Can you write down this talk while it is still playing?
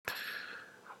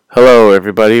Hello,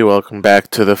 everybody. Welcome back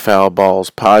to the Foul Balls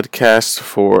podcast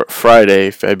for Friday,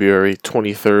 February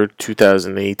 23rd,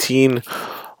 2018.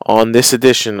 On this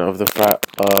edition of the Foul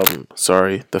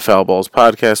Balls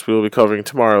podcast, we will be covering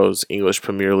tomorrow's English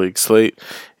Premier League slate.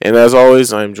 And as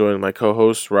always, I'm joined by my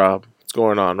co-host Rob. What's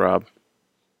going on, Rob?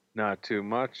 Not too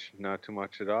much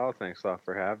at all. Thanks a lot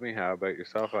for having me. How about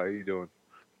yourself? How are you doing?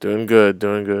 Doing good,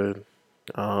 doing good.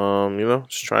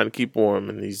 Just trying to keep warm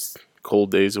in these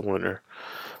cold days of winter.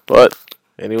 But,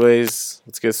 anyways,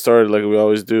 let's get started like we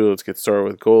always do. Let's get started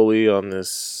with goalie on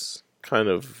this kind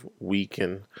of weak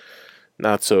and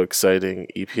not so exciting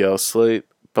EPL slate.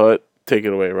 But take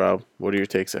it away, Rob. What are your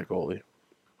takes at goalie?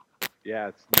 Yeah,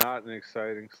 it's not an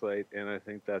exciting slate, and I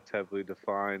think that's heavily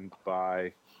defined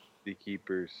by the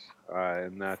keepers.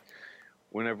 And that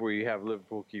whenever we have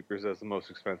Liverpool keepers as the most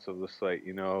expensive of the slate,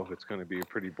 it's going to be a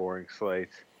pretty boring slate.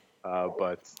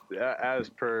 But as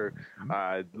per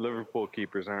Liverpool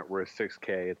keepers aren't worth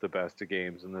 6K at the best of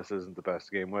games, and this isn't the best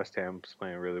of game. West Ham's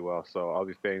playing really well, so I'll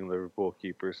be fading Liverpool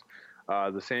keepers.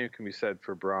 The same can be said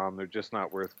for Brom. They're just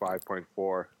not worth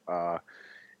 5.4.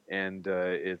 And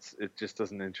it just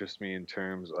doesn't interest me in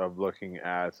terms of looking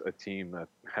at a team that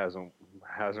hasn't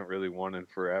really won in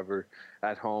forever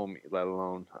at home, let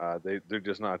alone they're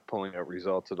just not pulling out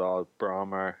results at all.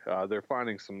 Brahma, they're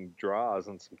finding some draws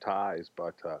and some ties,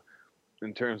 but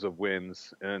in terms of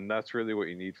wins, and that's really what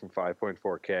you need from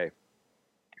 5.4K.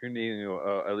 You're needing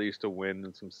at least a win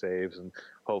and some saves, and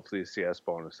hopefully a CS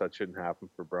bonus. That shouldn't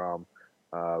happen for Brom.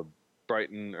 Uh,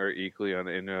 Brighton are equally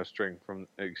uninteresting from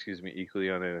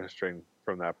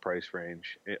that price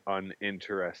range.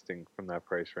 Uninteresting from that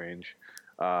price range.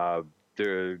 Uh,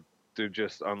 they're they're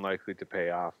just unlikely to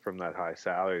pay off from that high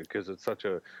salary because it's such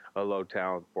a low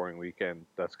talent, boring weekend.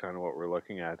 That's kind of what we're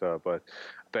looking at. But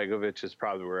Begovic is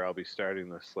probably where I'll be starting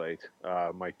this slate.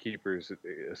 My keepers,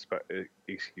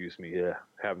 excuse me,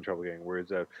 having trouble getting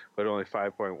words out, but only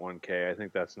 5.1K. I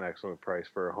think that's an excellent price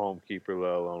for a home keeper,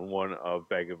 let alone one of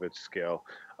Begovic's skill.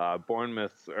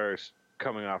 Bournemouth are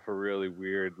coming off a really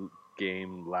weird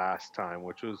game last time,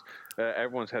 which was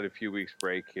everyone's had a few weeks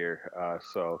break here,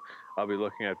 so I'll be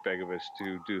looking at Begovic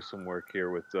to do some work here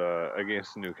with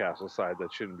against the Newcastle side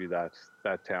that shouldn't be that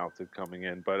talented coming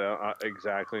in, but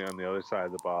exactly on the other side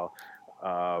of the ball.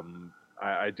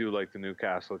 I do like the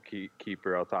Newcastle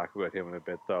keeper. I'll talk about him in a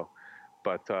bit though.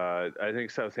 But I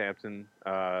think Southampton,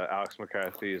 Alex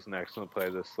McCarthy is an excellent play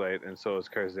this slate, and so is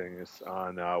Karzingis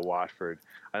on Watford.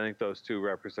 I think those two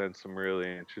represent some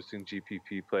really interesting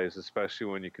GPP plays, especially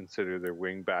when you consider their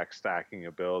wing-back stacking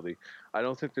ability. I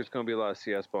don't think there's going to be a lot of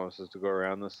CS bonuses to go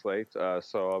around this slate,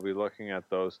 so I'll be looking at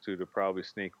those two to probably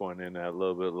sneak one in at a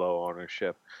little bit low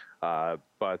ownership.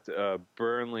 But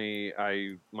Burnley,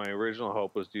 my original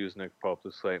hope was to use Nick Pope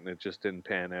this slate, and it just didn't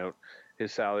pan out.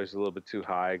 His salary's a little bit too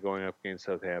high going up against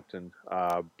Southampton.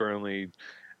 Burnley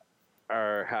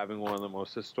are having one of the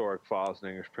most historic falls in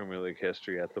English Premier League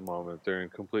history at the moment. They're in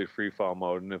complete free fall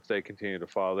mode, and if they continue to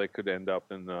fall, they could end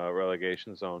up in the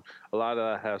relegation zone. A lot of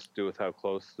that has to do with how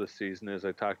close the season is.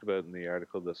 I talked about it in the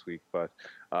article this week, but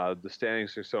the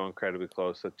standings are so incredibly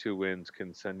close that two wins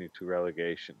can send you to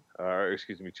relegation. Or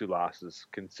excuse me, two losses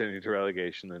can send you to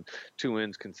relegation, and two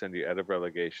wins can send you out of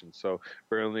relegation. So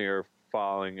Burnley are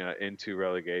falling into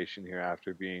relegation here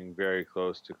after being very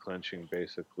close to clinching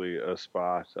basically a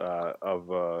spot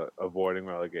of avoiding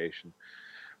relegation.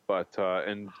 But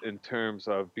in terms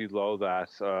of below that,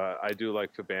 I do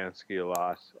like Fabianski a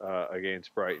lot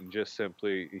against Brighton. Just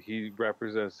simply, he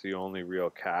represents the only real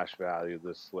cash value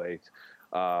this slate.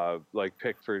 Like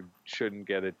Pickford shouldn't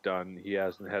get it done. He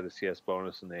hasn't had a CS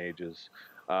bonus in ages.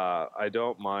 I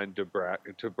don't mind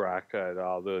Dubraka at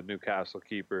all, the Newcastle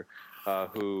keeper,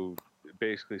 who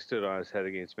basically stood on his head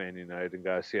against Man United and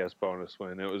got a CS bonus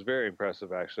win. It was very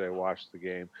impressive, actually. I watched the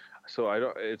game, so I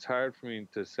don't. It's hard for me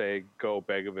to say go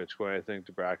Begovic when I think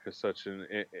Dubravka is such an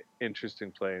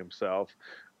interesting play himself.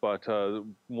 But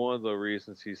one of the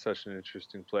reasons he's such an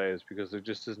interesting play is because there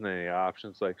just isn't any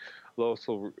options. Like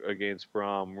Losel against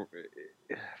Brom,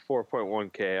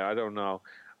 4.1K. I don't know.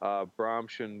 Brom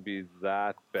shouldn't be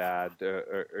that bad,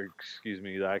 or excuse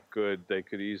me, that good. They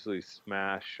could easily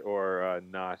smash or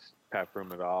not pepper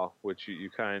him at all, which you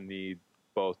kind of need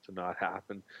both to not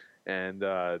happen. And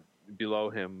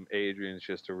below him, Adrian's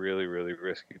just a really, really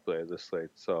risky play this slate.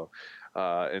 So,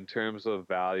 in terms of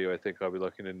value, I think I'll be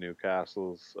looking at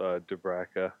Newcastle's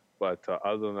Dubravka. But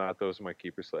other than that, those are my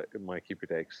keeper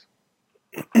takes.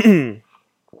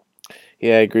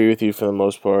 Yeah, I agree with you for the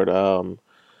most part.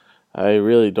 I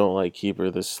really don't like keeper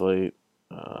this slate.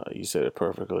 You said it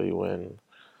perfectly when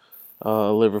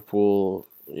Liverpool,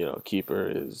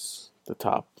 keeper is the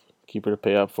top keeper to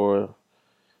pay up for.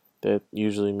 that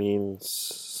usually means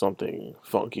something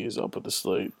funky is up with the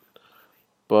slate.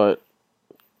 But,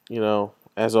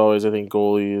 as always, I think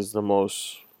goalie is the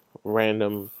most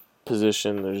random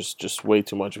position. There's just way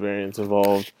too much variance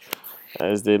involved,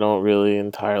 as they don't really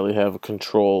entirely have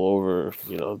control over,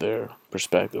 their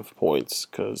respective points,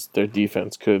 because their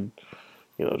defense could,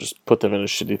 just put them in a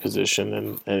shitty position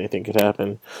and anything could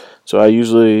happen. So I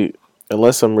usually,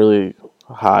 unless I'm really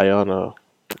high on a,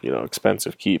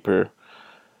 expensive keeper,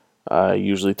 I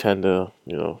usually tend to,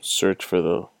 search for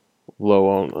the low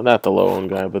own, not the low own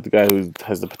guy, but the guy who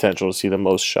has the potential to see the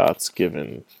most shots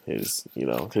given his,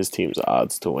 his team's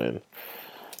odds to win.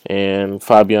 And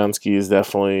Fabianski is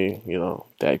definitely,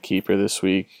 that keeper this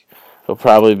week. He'll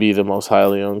probably be the most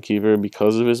highly owned keeper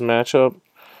because of his matchup,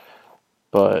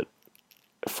 but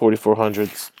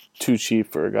 4,400 is too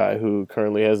cheap for a guy who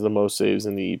currently has the most saves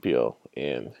in the EPL,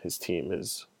 and his team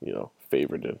is,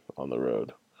 favored on the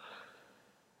road.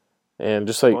 And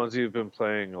just like, Swansea have been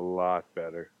playing a lot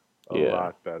better. A yeah,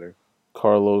 lot better. I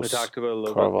Carlos talked about a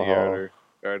little bit in the Carvajal.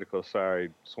 article. Sorry,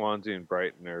 Swansea and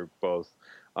Brighton are both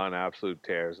on absolute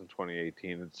tears in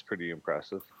 2018. It's pretty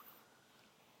impressive.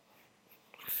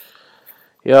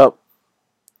 Yep.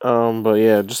 But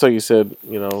yeah, just like you said,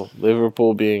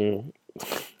 Liverpool being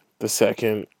the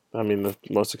second, I mean, the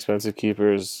most expensive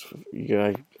keepers,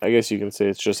 I guess you can say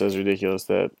it's just as ridiculous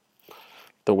that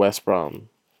the West Brom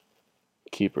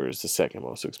keeper is the second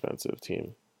most expensive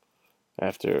team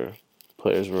after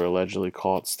players were allegedly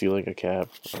caught stealing a cab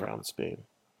around Spain.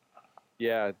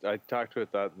 Yeah, I talked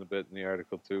about that in a bit in the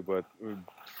article too. But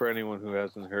for anyone who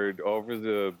hasn't heard, over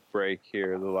the break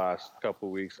here, the last couple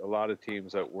of weeks, a lot of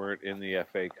teams that weren't in the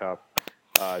FA Cup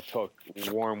took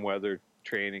warm weather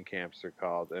training camps, they're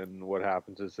called. And what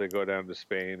happens is they go down to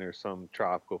Spain or some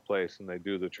tropical place and they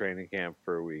do the training camp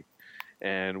for a week.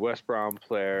 And West Brom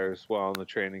players, while in the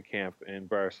training camp in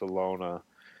Barcelona,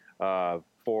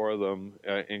 four of them,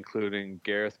 including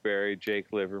Gareth Barry, Jake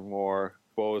Livermore,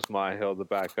 Bose Myhill, the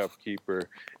backup keeper,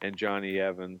 and Johnny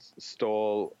Evans,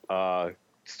 stole a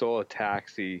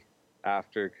taxi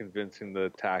after convincing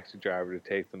the taxi driver to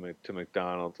take them to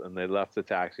McDonald's, and they left the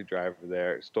taxi driver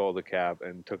there, stole the cab,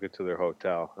 and took it to their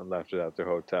hotel and left it at their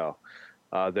hotel.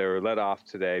 They were let off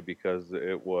today because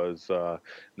it was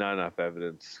not enough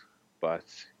evidence. But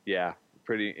yeah,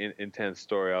 pretty intense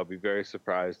story. I'll be very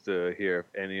surprised to hear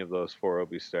if any of those four will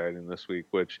be starting this week,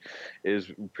 which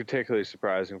is particularly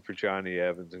surprising for Johnny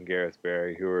Evans and Gareth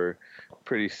Barry, who are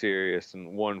pretty serious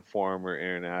and one former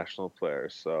international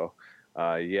players. So.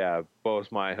 Yeah, Bose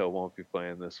Myhill won't be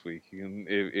playing this week.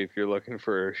 If you're looking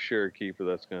for a sure keeper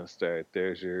that's going to start,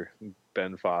 there's your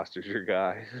Ben Foster's your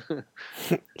guy.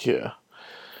 Yeah.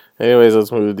 Anyways,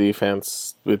 let's move to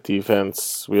defense. With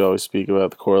defense, we always speak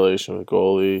about the correlation with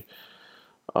goalie.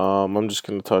 I'm just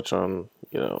going to touch on,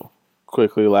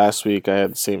 quickly. Last week I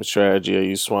had the same strategy. I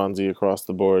used Swansea across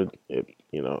the board. It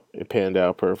panned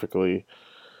out perfectly.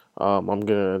 I'm going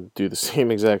to do the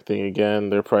same exact thing again.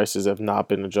 Their prices have not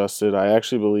been adjusted. I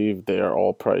actually believe they are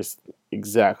all priced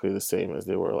exactly the same as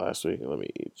they were last week. Let me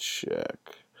check.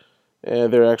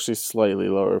 And they're actually slightly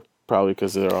lower, probably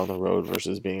because they're on the road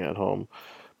versus being at home.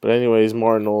 But anyways,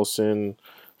 Martin Olson,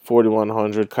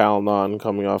 4,100. Kyle Naughton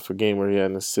coming off a game where he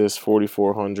had an assist,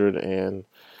 4,400, and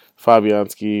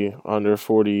Fabianski under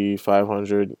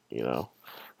 4,500.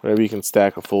 Whenever you can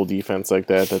stack a full defense like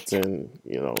that, that's in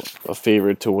a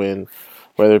favorite to win,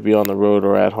 whether it be on the road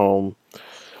or at home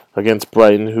against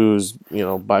Brighton, who's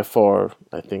by far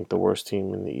I think the worst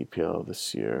team in the EPL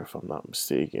this year, if I'm not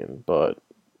mistaken. But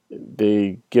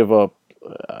they give up.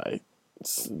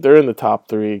 They're in the top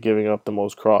three, giving up the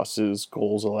most crosses,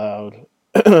 goals allowed,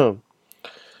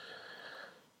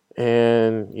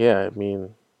 and yeah, I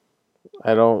mean,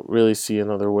 I don't really see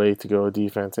another way to go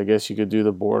defense. I guess you could do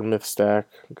the Bournemouth stack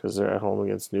because they're at home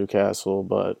against Newcastle,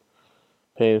 but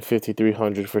paying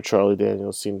 5,300 for Charlie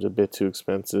Daniels seems a bit too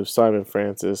expensive. Simon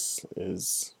Francis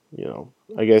is,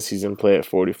 I guess he's in play at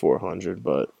 4,400,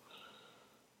 but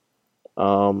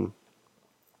um,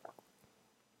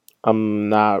 I'm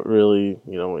not really,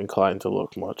 inclined to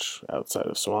look much outside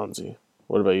of Swansea.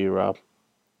 What about you, Rob?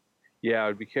 Yeah,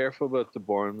 I'd be careful about the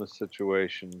Bournemouth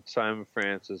situation. Simon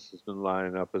Francis has been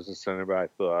lining up as a center back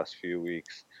the last few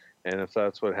weeks. And if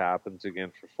that's what happens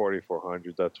again for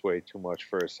 4,400, that's way too much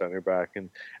for a center back. And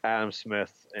Adam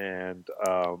Smith and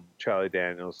Charlie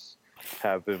Daniels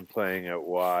have been playing out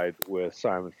wide with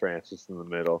Simon Francis in the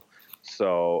middle.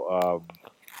 So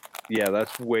yeah,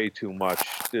 that's way too much.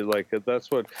 Like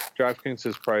that's what DraftKings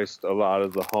has priced a lot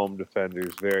of the home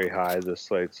defenders very high this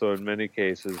slate. So in many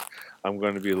cases, I'm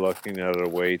going to be looking at a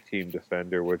away team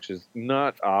defender, which is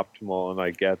not optimal, and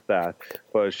I get that,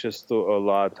 but it's just a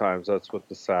lot of times that's what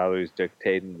the salary's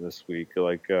dictating this week.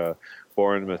 Like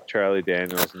Bournemouth, Charlie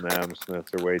Daniels, and Adam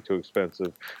Smith are way too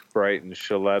expensive. Brighton,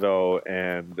 Shaletto,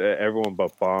 and everyone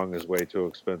but Bong is way too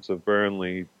expensive.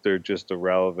 Burnley, they're just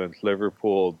irrelevant.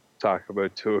 Liverpool, talk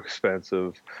about too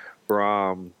expensive.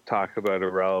 Brom, talk about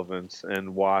irrelevance,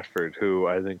 and Watford, who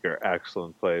I think are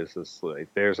excellent plays this slate.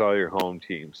 There's all your home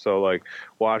teams. So, like,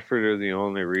 Watford are the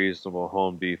only reasonable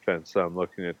home defense I'm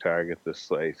looking to target this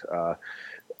slate.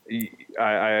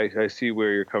 I see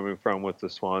where you're coming from with the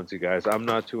Swansea guys. I'm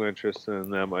not too interested in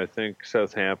them. I think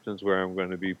Southampton's where I'm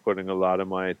going to be putting a lot of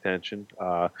my attention.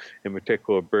 In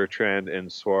particular, Bertrand and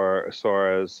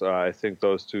Suarez. I think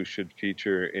those two should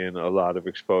feature in a lot of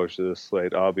exposure this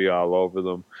slate. I'll be all over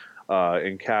them.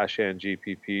 In cash and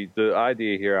GPP. The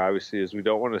idea here, obviously, is we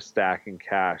don't want to stack in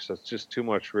cash. That's just too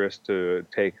much risk to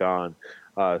take on.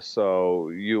 So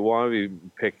you want to be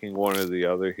picking one or the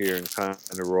other here and kind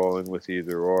of rolling with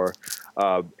either or.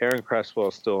 Aaron Cresswell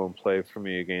is still in play for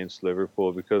me against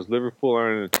Liverpool because Liverpool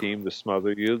aren't a team to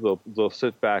smother you. They'll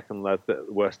sit back and let the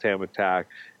West Ham attack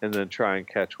and then try and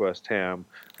catch West Ham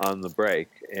on the break,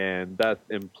 and that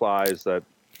implies that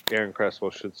Aaron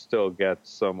Cresswell should still get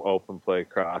some open play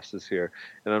crosses here.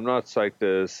 And I'm not psyched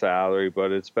at his salary,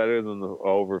 but it's better than the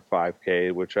over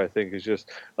 5K, which I think is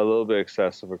just a little bit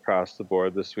excessive across the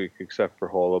board this week, except for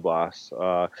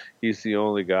Holebas. He's the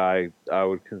only guy I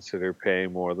would consider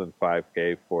paying more than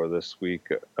 5K for this week.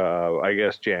 I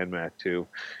guess Janmat too.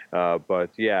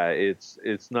 But yeah,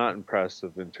 it's not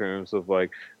impressive in terms of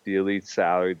like the elite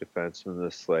salary defenseman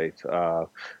this slate.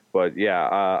 But yeah,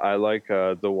 I like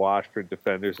the Watford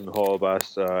defenders in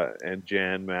Holebas and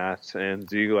Janmat and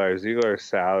Ziegler. Ziegler's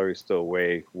salary is still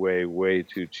way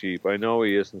too cheap. I know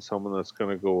he isn't someone that's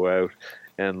going to go out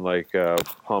and like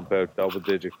pump out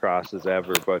double-digit crosses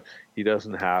ever, but he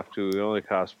doesn't have to. He only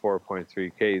costs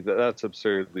 4.3K. That's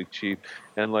absurdly cheap.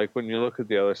 And like when you look at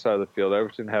the other side of the field,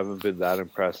 Everton haven't been that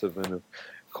impressive, and if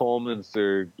Coleman's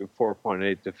their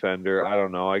 4.8 defender. I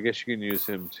don't know. I guess you can use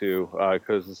him too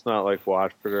because it's not like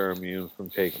Watford are immune from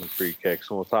taking free kicks,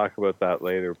 and we'll talk about that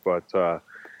later. But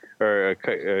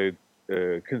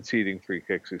conceding free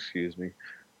kicks, excuse me.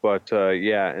 But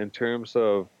yeah, in terms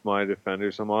of my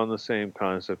defenders, I'm on the same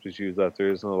concept as you that there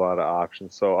isn't a lot of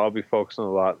options. So I'll be focusing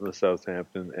a lot on the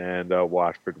Southampton and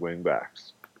Watford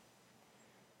wingbacks.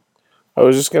 I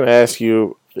was just gonna ask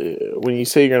you, when you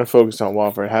say you're gonna focus on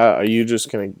Watford, how are you just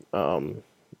gonna, you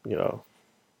know,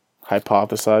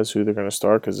 hypothesize who they're gonna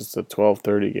start? Because it's a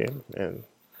 12:30 game, and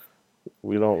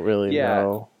we don't really Yeah,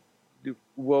 know.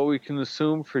 well, we can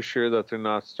assume for sure that they're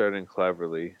not starting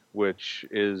Cleverly, which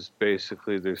is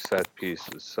basically their set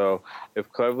pieces. So if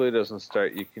Cleverly doesn't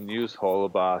start, you can use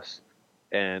Holebas.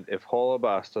 And if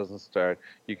Holebas doesn't start,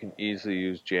 you can easily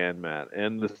use Janmat.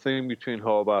 And the thing between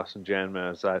Holebas and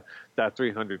Janmat is that that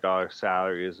 $300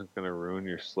 salary isn't going to ruin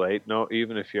your slate. No,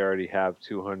 even if you already have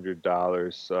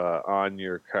 $200 on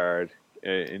your card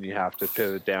and you have to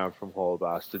pivot down from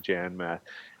Holebas to Janmat,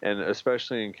 and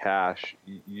especially in cash,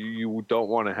 you don't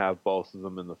want to have both of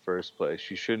them in the first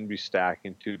place. You shouldn't be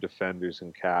stacking two defenders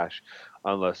in cash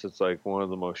unless it's like one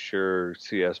of the most sure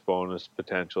CS bonus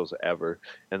potentials ever,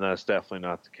 and that's definitely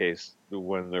not the case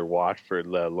when they're Watford,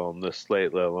 let alone this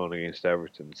slate, let alone against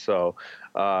Everton. So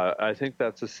I think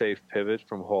that's a safe pivot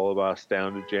from Holebas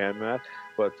down to Janmat,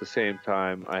 but at the same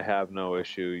time, I have no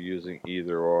issue using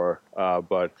either or.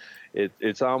 But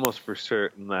it's almost for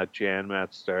certain that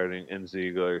Janmat's starting and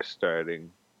Ziegler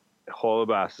starting.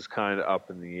 Holebas is kind of up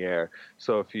in the air.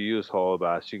 So if you use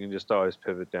Holebas, you can just always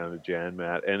pivot down to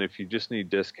Janmat. And if you just need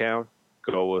discount,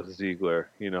 go with Ziegler.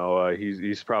 You know,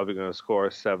 he's probably going to score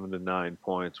 7 to 9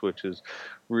 points, which is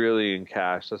really in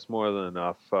cash. That's more than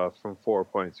enough from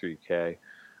 4.3K.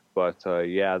 But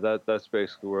yeah, that's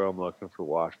basically where I'm looking for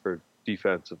Watford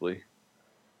defensively.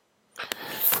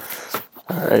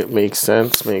 All right, makes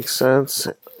sense. Makes sense.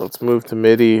 Let's move to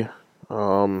midi.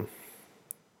 Um,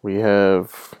 we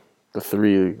have the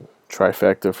three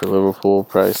trifecta for Liverpool: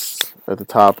 Price at the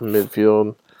top in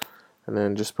midfield, and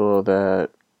then just below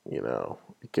that, you know,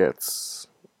 it gets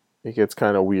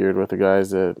kind of weird with the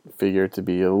guys that figure to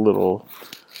be a little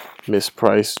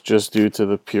mispriced just due to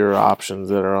the pure options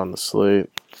that are on the slate.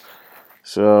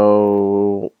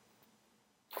 So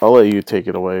I'll let you take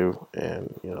it away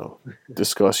and, you know,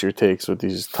 discuss your takes with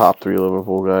these top three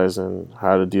Liverpool guys and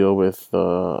how to deal with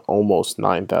almost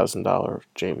 $9,000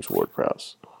 James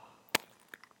Ward-Prowse.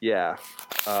 Yeah.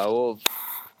 Well,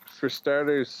 for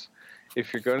starters,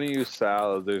 if you're going to use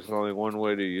Salah, there's only one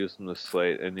way to use him this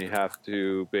slate, and you have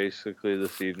to basically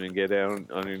this evening get down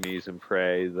on your knees and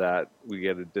pray that we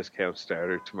get a discount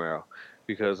starter tomorrow.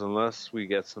 Because unless we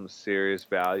get some serious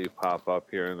value pop up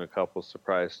here and a couple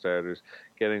surprise starters,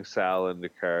 getting Salah into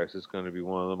cars is going to be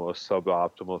one of the most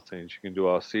suboptimal things you can do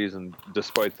all season,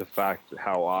 despite the fact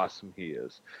how awesome he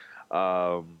is.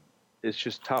 Um, it's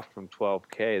just tough from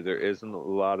 12K. There isn't a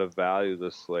lot of value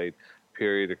this slate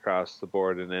period across the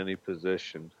board in any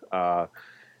position.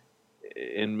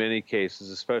 In many cases,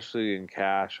 especially in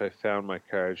cash, I found my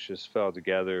cards just fell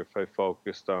together if I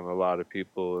focused on a lot of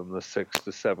people in the 6 to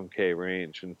 7K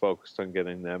range and focused on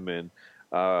getting them in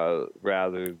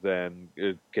rather than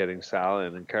getting Salah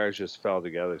in. And cards just fell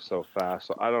together so fast.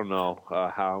 So I don't know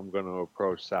how I'm going to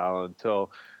approach Salah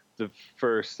until the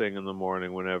first thing in the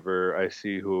morning whenever I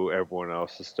see who everyone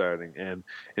else is starting. And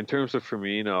in terms of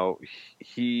Firmino,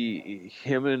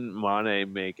 him and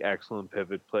Mane make excellent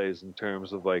pivot plays in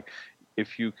terms of like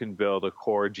if you can build a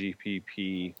core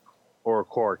GPP or a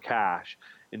core cash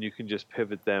and you can just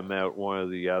pivot them out one or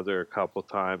the other a couple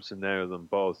times and nail them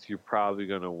both, you're probably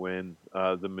going to win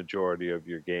the majority of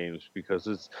your games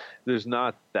because there's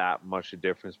not that much a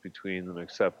difference between them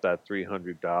except that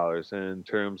 $300. And in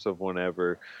terms of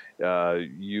whenever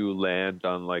you land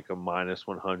on like a minus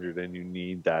 100 and you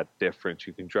need that difference,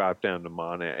 you can drop down to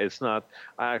Mane. It's not.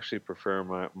 I actually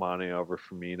prefer Mane over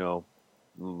Firmino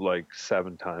like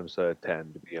 7 times out of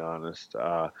 10, to be honest.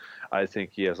 I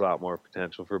think he has a lot more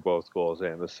potential for both goals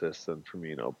and assists than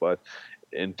Firmino. But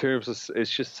in terms of, it's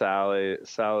just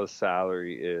Salah's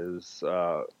salary is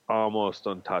almost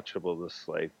untouchable this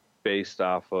slate based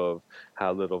off of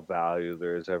how little value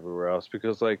there is everywhere else.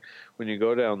 Because like when you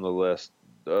go down the list,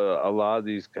 a lot of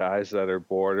these guys that are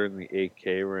bordering the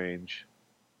 8K range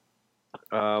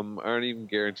aren't even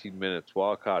guaranteed minutes.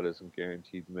 Walcott isn't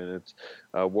guaranteed minutes.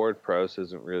 Ward-Prowse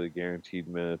isn't really guaranteed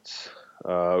minutes.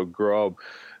 Grubb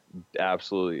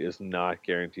absolutely is not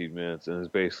guaranteed minutes and is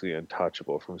basically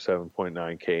untouchable from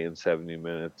 7.9K in 70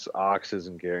 minutes. Ox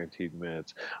isn't guaranteed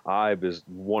minutes. Ibe is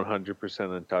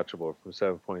 100% untouchable from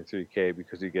 7.3K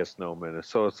because he gets no minutes.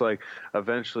 So it's like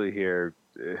eventually here,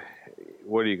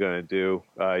 what are you going to do?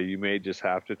 You may just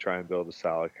have to try and build a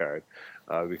salad card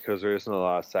because there isn't a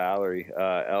lot of salary,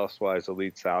 elsewise,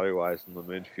 elite salary-wise in the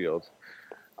midfield.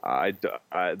 I,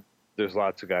 I, there's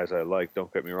lots of guys I like.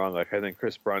 Don't get me wrong. Like I think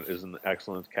Chris Brunt is an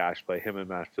excellent cash play. Him and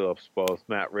Matt Phillips both.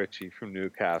 Matt Ritchie from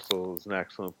Newcastle is an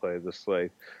excellent play this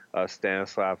slate.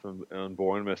 Stanislav and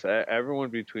Bournemouth. Everyone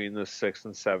between the 6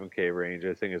 and 7K range,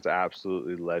 I think, is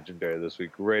absolutely legendary this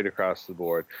week. Right across the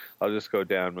board. I'll just go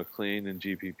down McLean and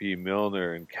GPP,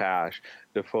 Milner and cash,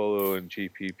 Defolo and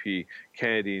GPP,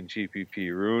 Kennedy and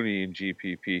GPP, Rooney and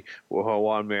GPP,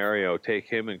 Juan Mario. Take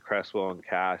him and Cresswell and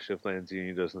cash if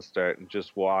Lanzini doesn't start, and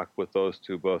just walk with those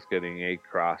two both getting 8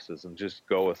 crosses, and just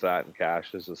go with that and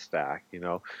cash as a stack.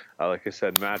 Like I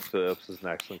said, Matt Phillips is an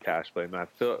excellent cash play. Matt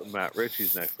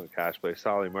Ritchie's an excellent cash play.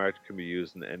 Solly March can be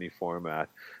used in any format.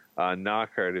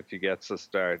 Knockhart, if he gets a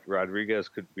start, Rodriguez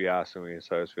could be awesome against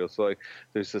Huddersfield. So like,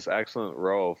 there's this excellent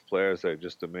row of players that are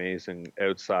just amazing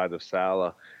outside of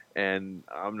Salah. And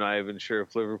I'm not even sure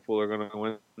if Liverpool are going to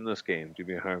win this game, to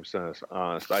be 100%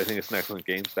 honest. I think it's an excellent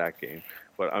game stack game,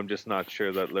 but I'm just not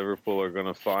sure that Liverpool are going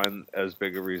to find as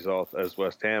big a result as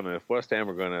West Ham. And if West Ham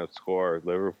are going to outscore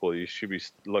Liverpool, you should be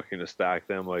looking to stack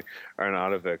them. Like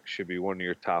Arnautovic should be one of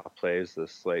your top plays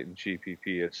this slate in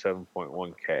GPP at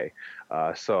 7.1K.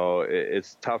 So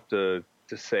it's tough to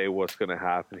say what's going to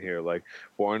happen here. Like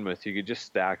Bournemouth, you could just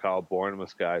stack all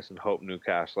Bournemouth guys and hope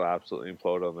Newcastle absolutely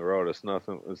implode on the road. It's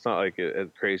nothing. It's not like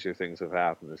crazier things have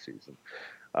happened this season.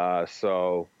 Alex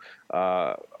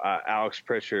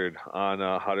Pritchard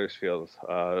on Huddersfield,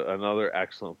 another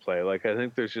excellent play. Like I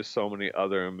think there's just so many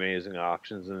other amazing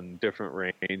options in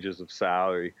different ranges of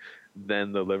salary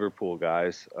than the Liverpool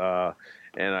guys.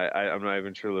 And I'm not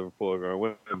even sure Liverpool are going to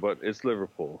win, but it's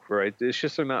Liverpool, right? It's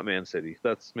just they're not Man City.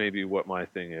 That's maybe what my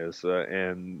thing is,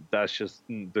 and that's just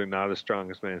they're not as strong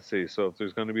as Man City. So if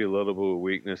there's going to be a little bit of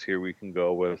weakness here, we can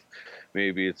go with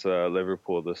maybe it's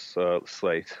Liverpool this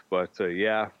slate. But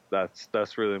yeah,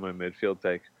 that's really my midfield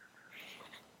take.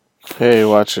 Hey,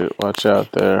 watch out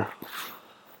there.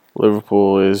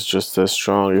 Liverpool is just as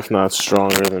strong, if not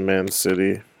stronger, than Man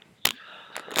City.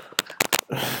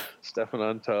 Stepping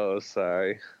on toes,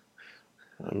 sorry.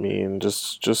 I mean,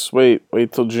 just wait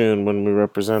till June when we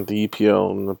represent the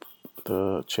EPL in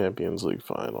the Champions League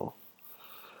final.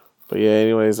 But yeah,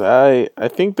 anyways, I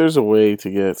think there's a way to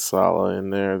get Salah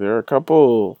in there. There are a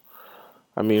couple.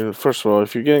 I mean, first of all,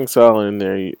 if you're getting Salah in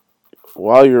there,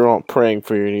 while you're on praying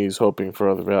for your knees, hoping for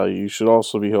other value, you should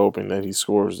also be hoping that he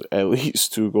scores at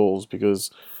least 2 goals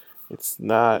because it's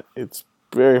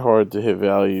very hard to hit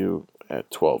value at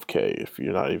 12K if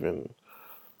you're not even,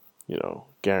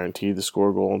 guaranteed to score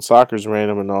a goal. And soccer's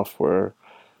random enough where,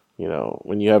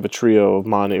 when you have a trio of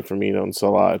Mane, Firmino, and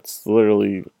Salah, it's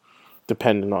literally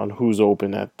dependent on who's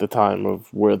open at the time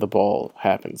of where the ball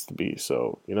happens to be.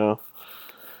 So,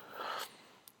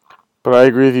 but I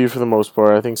agree with you for the most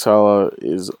part. I think Salah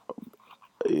is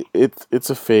it's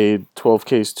a fade.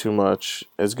 12K is too much.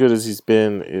 As good as he's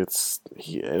been,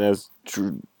 and as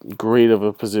great of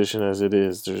a position as it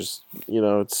is, there's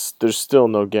still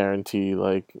no guarantee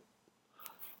like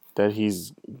that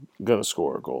he's gonna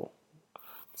score a goal.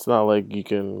 It's not like you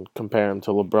can compare him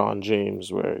to LeBron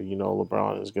James, where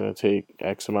LeBron is gonna take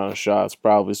X amount of shots,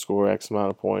 probably score X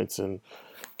amount of points, and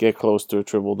get close to a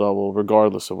triple double,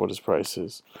 regardless of what his price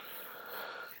is.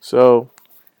 So,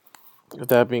 with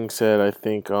that being said, I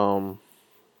think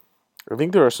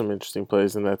there are some interesting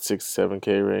plays in that 6 to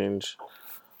 7K range.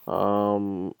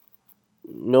 Um,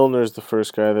 Milner is the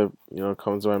first guy that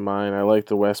comes to my mind. I like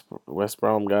the West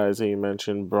Brom guys that you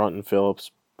mentioned, Brunt and Phillips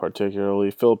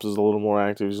particularly. Phillips is a little more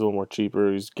active. He's a little more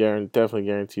cheaper. He's definitely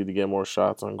guaranteed to get more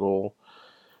shots on goal,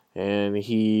 and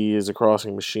he is a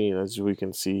crossing machine, as we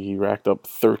can see. He racked up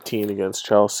 13 against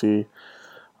Chelsea.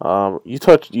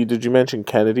 Did you mention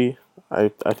Kennedy? I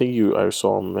think I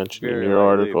saw him mentioned in Very your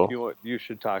lightly. If article. you want, you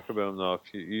should talk about him though.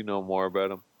 If you know more about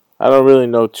him. I don't really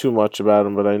know too much about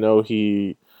him, but I know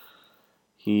he's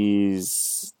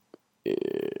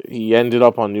he ended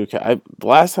up on Newcastle. The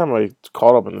last time I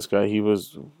caught up on this guy, he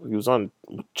was on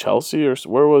Chelsea, or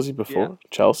where was he Yeah, before?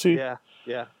 Chelsea, yeah,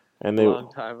 yeah. and they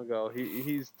Long time ago.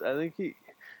 He's I think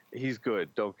he's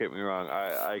good. Don't get me wrong.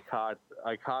 I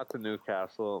caught the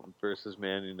Newcastle versus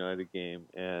Man United game,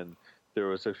 and there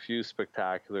was a few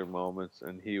spectacular moments,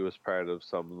 and he was part of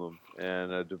some of them. And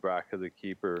Dubraka, the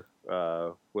keeper,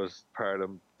 was part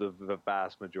of the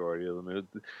vast majority of them.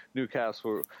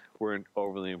 Newcastle weren't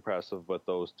overly impressive, but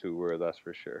those two were. That's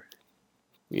for sure.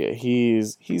 yeah,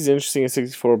 he's interesting at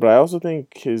 64, but I also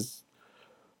think his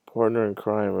partner in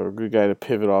crime, or a good guy to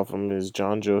pivot off him, is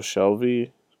John Joe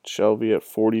Shelby. Shelby at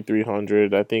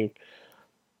 4,300. I think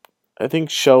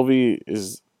Shelby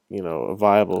is a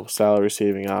viable salary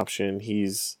saving option.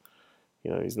 He's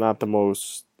not the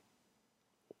most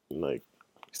like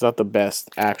he's not the best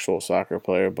actual soccer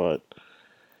player, but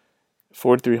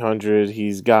 4,300.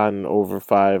 He's gotten over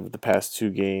five the past 2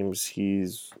 games.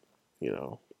 He's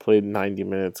played 90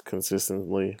 minutes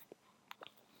consistently.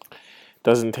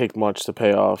 Doesn't take much to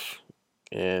pay off,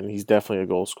 and he's definitely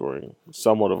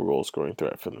somewhat of a goal scoring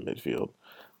threat for the midfield.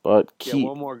 But Yeah,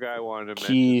 one more guy I wanted to mention.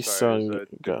 Key Sorry, is Sung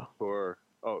go. Decor.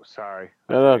 Oh, sorry.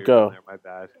 I No, thought no, you were done go, there. My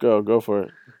bad. go for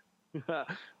it.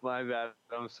 My bad.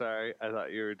 I'm sorry. I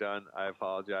thought you were done. I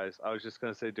apologize. I was just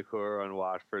gonna say Decor on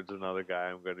Watford's another guy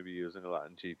I'm going to be using a lot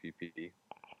in GPP.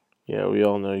 Yeah, we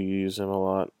all know you use him a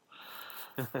lot.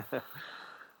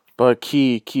 But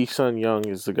Key Sun Young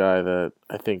is the guy that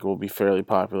I think will be fairly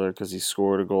popular because he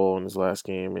scored a goal in his last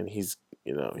game, and he's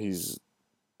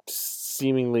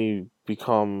seemingly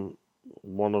become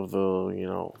one of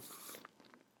the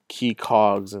key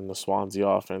cogs in the Swansea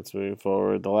offense moving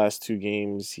forward. The last 2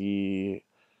 games he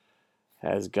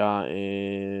has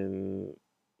gotten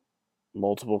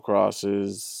multiple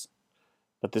crosses,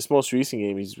 but this most recent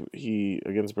game he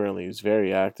against Burnley was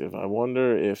very active. I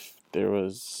wonder if there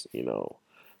was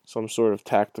some sort of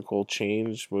tactical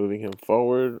change moving him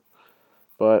forward.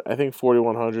 But I think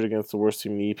 4,100 against the worst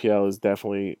team in the EPL is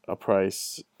definitely a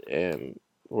price, and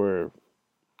where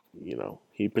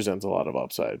he presents a lot of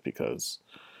upside because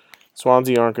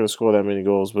Swansea aren't going to score that many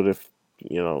goals. But if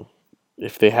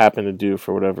they happen to do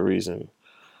for whatever reason,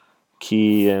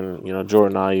 Key and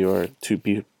Jordan Ayew are two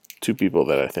people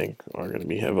that I think are going to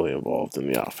be heavily involved in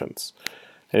the offense.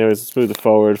 Anyways, let's move the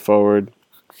forward.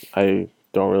 I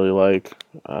don't really like.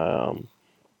 I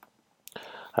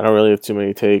don't really have too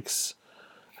many takes.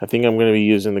 I think I'm going to be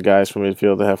using the guys from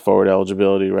midfield that have forward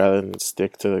eligibility rather than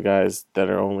stick to the guys that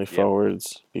are only Yep.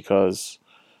 forwards because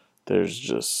there's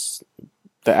just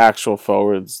the actual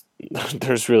forwards.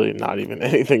 There's really not even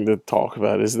anything to talk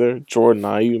about, is there? Jordan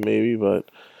Ayew maybe,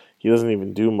 but he doesn't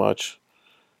even do much.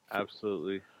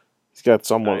 Absolutely. He's got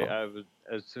someone.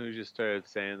 As soon as you started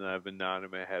saying that, I've been nodding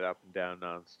my head up and down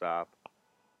nonstop.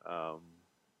 Um,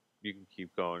 you can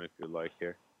keep going if you'd like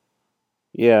here.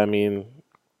 Yeah, I mean,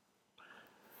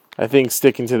 I think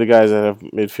sticking to the guys that have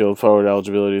midfield forward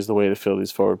eligibility is the way to fill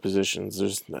these forward positions.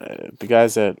 There's the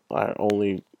guys that are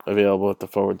only available at the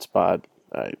forward spot.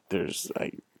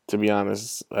 To be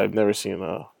honest, I've never seen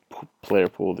a player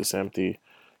pool this empty.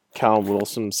 Callum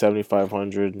Wilson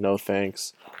 7,500. No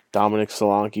thanks. Dominic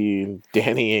Solanke,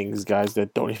 Danny Ings, guys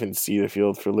that don't even see the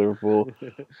field for Liverpool,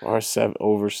 are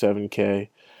over 7K.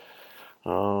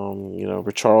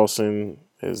 Richarlison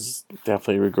has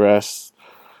definitely regressed.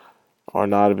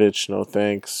 Arnautovic, no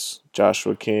thanks.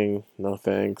 Joshua King, no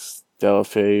thanks.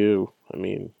 Delafeu, I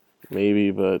mean,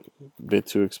 maybe, but a bit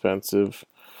too expensive.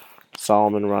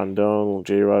 Solomon Rondon,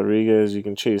 Jay Rodriguez, you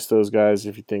can chase those guys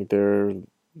if you think they're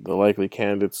the likely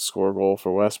candidates to score a goal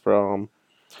for West Brom.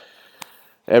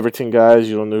 Everton guys,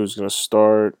 you don't know who's going to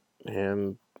start,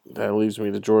 and that leaves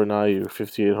me to Jordan Ayew,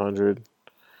 5,800.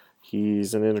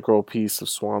 He's an integral piece of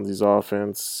Swansea's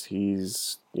offense.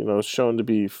 He's shown to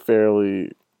be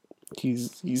fairly.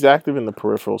 He's active in the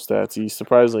peripheral stats. He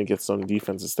surprisingly gets some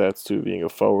defensive stats too, being a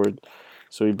forward.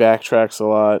 So he backtracks a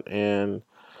lot, and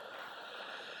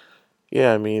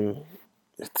yeah, I mean,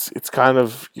 it's kind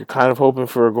of you're kind of hoping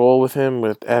for a goal with him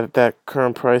at that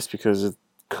current price because it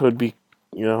could be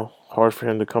hard for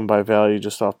him to come by value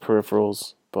just off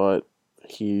peripherals, but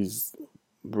he's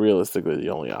realistically the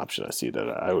only option I see that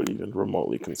I would even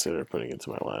remotely consider putting into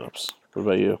my lineups. What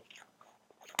about you?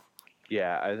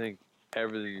 Yeah, I think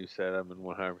everything you said, I'm in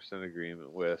 100%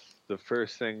 agreement with. The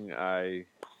first thing I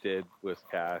did with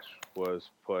cash was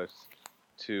put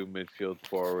two midfield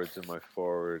forwards in my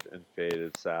forward and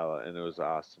faded Salah, and it was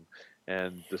awesome.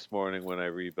 And this morning when I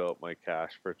rebuilt my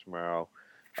cash for tomorrow,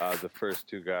 the first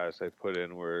two guys I put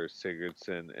in were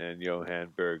Sigurdsson and Johan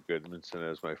Berg Goodmanson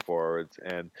as my forwards,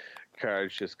 and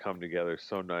cards just come together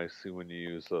so nicely when you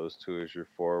use those two as your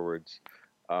forwards.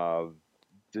 Um,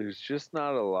 there's just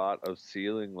not a lot of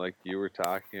ceiling like you were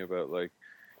talking about. Like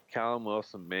Callum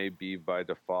Wilson may be by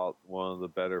default one of the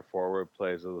better forward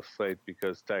plays of the slate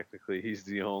because technically he's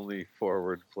the only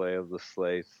forward play of the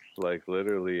slate. Like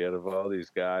literally, out of all these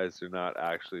guys, they're not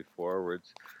actually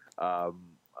forwards. Um,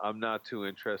 I'm not too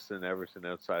interested in Everton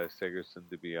outside of Sigurdsson,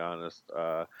 to be honest.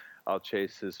 I'll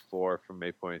chase his 4 from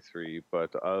 8.3,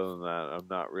 but other than that, I'm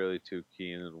not really too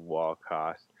keen in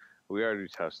Walcott. We already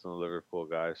touched on the Liverpool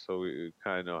guys, so we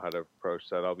kind of know how to approach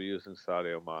that. I'll be using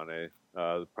Sadio Mane,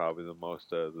 probably the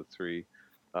most of the three.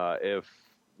 If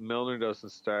Milner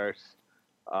doesn't start,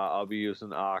 I'll be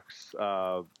using Ox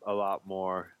a lot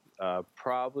more.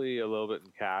 Probably a little bit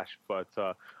in cash, but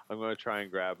I'm going to try and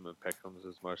grab him and pick him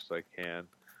as much as I can.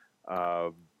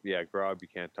 Yeah, Grob, you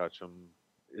can't touch him.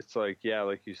 It's like, yeah,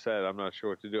 like you said, I'm not sure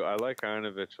what to do. I like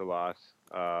Arnovich a lot,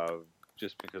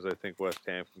 just because I think West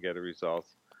Ham can get a result.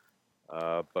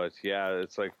 But yeah,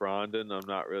 it's like Rondon. I'm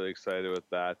not really excited with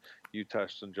that. You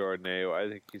touched on Jordan Ayew. I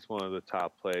think he's one of the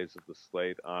top plays of the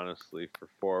slate, honestly, for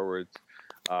forwards.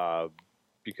 Uh,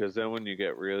 because then when you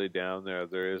get really down there,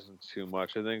 there isn't too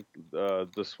much. I think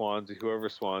the Swansea, whoever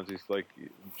Swansea's like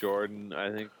Jordan,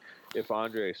 I think if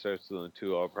Andre starts with them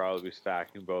too, I'll probably be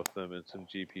stacking both of them in some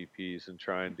GPPs and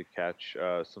trying to catch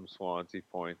some Swansea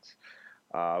points.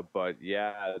 But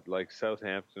yeah, like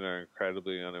Southampton are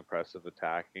incredibly unimpressive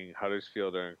attacking.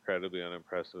 Huddersfield are incredibly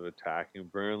unimpressive attacking.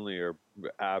 Burnley are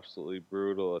absolutely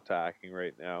brutal attacking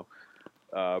right now.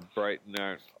 Brighton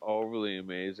aren't overly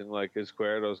amazing. Like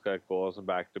Izquierdo's got goals in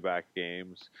back-to-back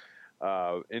games.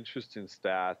 Interesting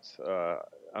stats.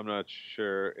 I'm not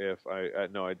sure if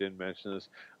no, I didn't mention this.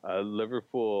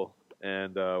 Liverpool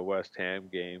and West Ham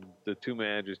game. The two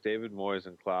managers, David Moyes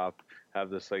and Klopp, have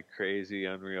this like crazy,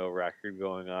 unreal record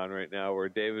going on right now, where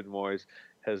David Moyes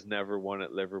has never won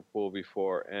at Liverpool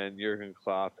before, and Jurgen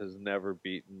Klopp has never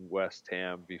beaten West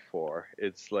Ham before.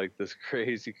 It's like this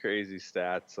crazy, crazy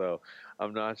stat. So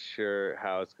I'm not sure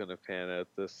how it's going to pan out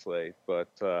this slate,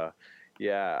 but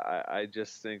yeah, I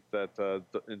just think that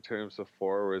in terms of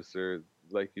forwards, they're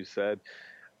like you said,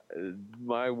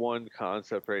 my one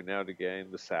concept right now to getting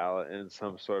the Salah in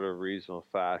some sort of reasonable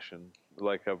fashion,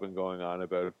 like I've been going on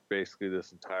about basically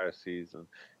this entire season,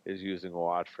 is using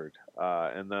Watford.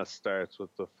 And that starts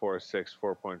with the 4.6,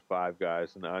 4.5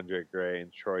 guys and Andre Gray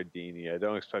and Troy Deeney. I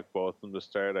don't expect both of them to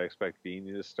start. I expect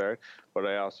Deeney to start, but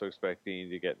I also expect Deeney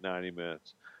to get 90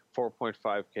 minutes.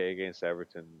 4.5K against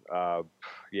Everton.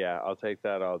 Yeah, I'll take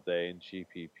that all day in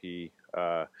GPP.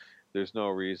 There's no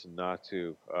reason not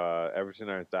to. Everton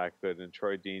aren't that good, and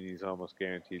Troy Deeney's almost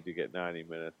guaranteed to get 90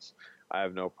 minutes. I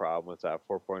have no problem with that.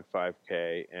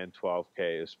 4.5K and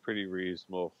 12K is pretty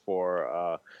reasonable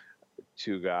for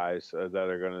two guys that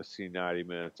are going to see 90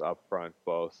 minutes up front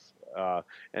both.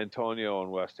 Antonio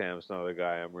and West Ham is another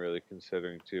guy I'm really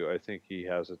considering too. I think he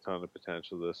has a ton of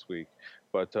potential this week.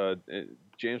 But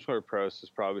James Ward-Prowse is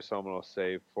probably someone I'll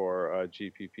save for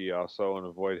GPP also and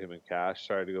avoid him in cash.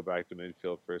 Sorry to go back to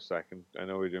midfield for a second. I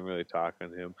know we didn't really talk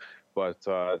on him, but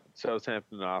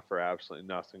Southampton offer absolutely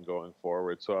nothing going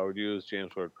forward. So I would use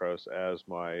James Ward-Prowse as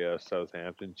my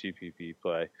Southampton GPP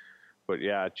play. But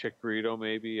yeah, Chicharito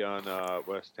maybe on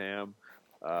West Ham.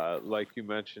 Like you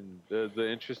mentioned, the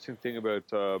interesting thing about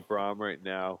Brahm right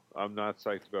now, I'm not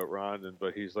psyched about Rondon,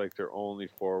 but he's like their only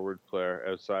forward player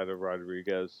outside of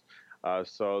Rodriguez.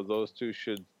 So those two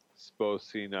should both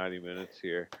see 90 minutes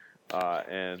here.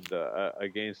 And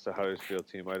against the Huddersfield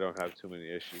team, I don't have too many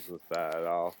issues with that at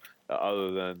all,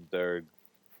 other than their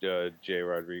Jay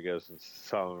Rodriguez and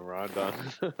Solomon Rondon.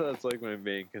 That's like my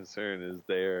main concern is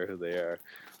they are who they are.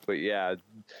 But yeah,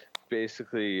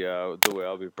 basically the way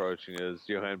I'll be approaching is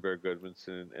Johan Berg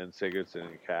Goodmanson and Sigurdsson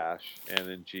in cash, and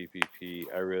in GPP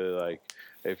I really like,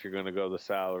 if you're going to go the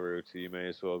Salah route, you may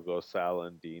as well go Salah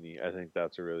and Dini. I think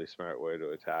that's a really smart way to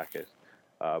attack it.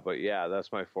 But yeah,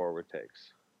 that's my forward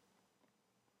takes.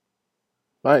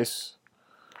 Nice.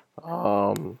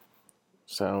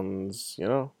 Sounds,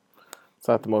 it's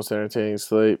not the most entertaining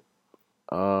slate.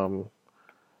 I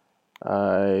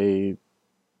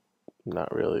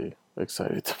not really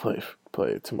excited to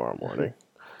play tomorrow morning.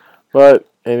 But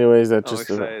anyways, that I'm just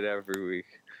excited every week.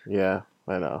 yeah,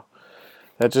 I know.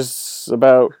 That just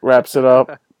about wraps it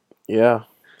up. Yeah.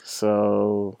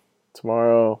 So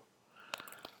tomorrow,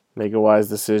 make a wise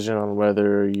decision on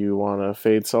whether you want to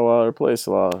fade Salah or play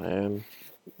Salah, and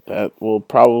that will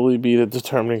probably be the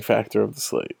determining factor of the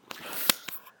slate.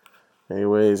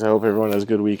 Anyways, I hope everyone has a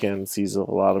good weekend, sees a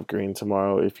lot of green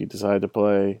tomorrow if you decide to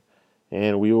play,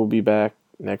 and we will be back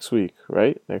next week,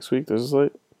 right? Next week, there's a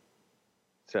slate?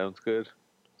 Sounds good.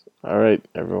 All right,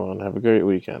 everyone, have a great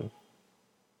weekend.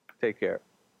 Take care.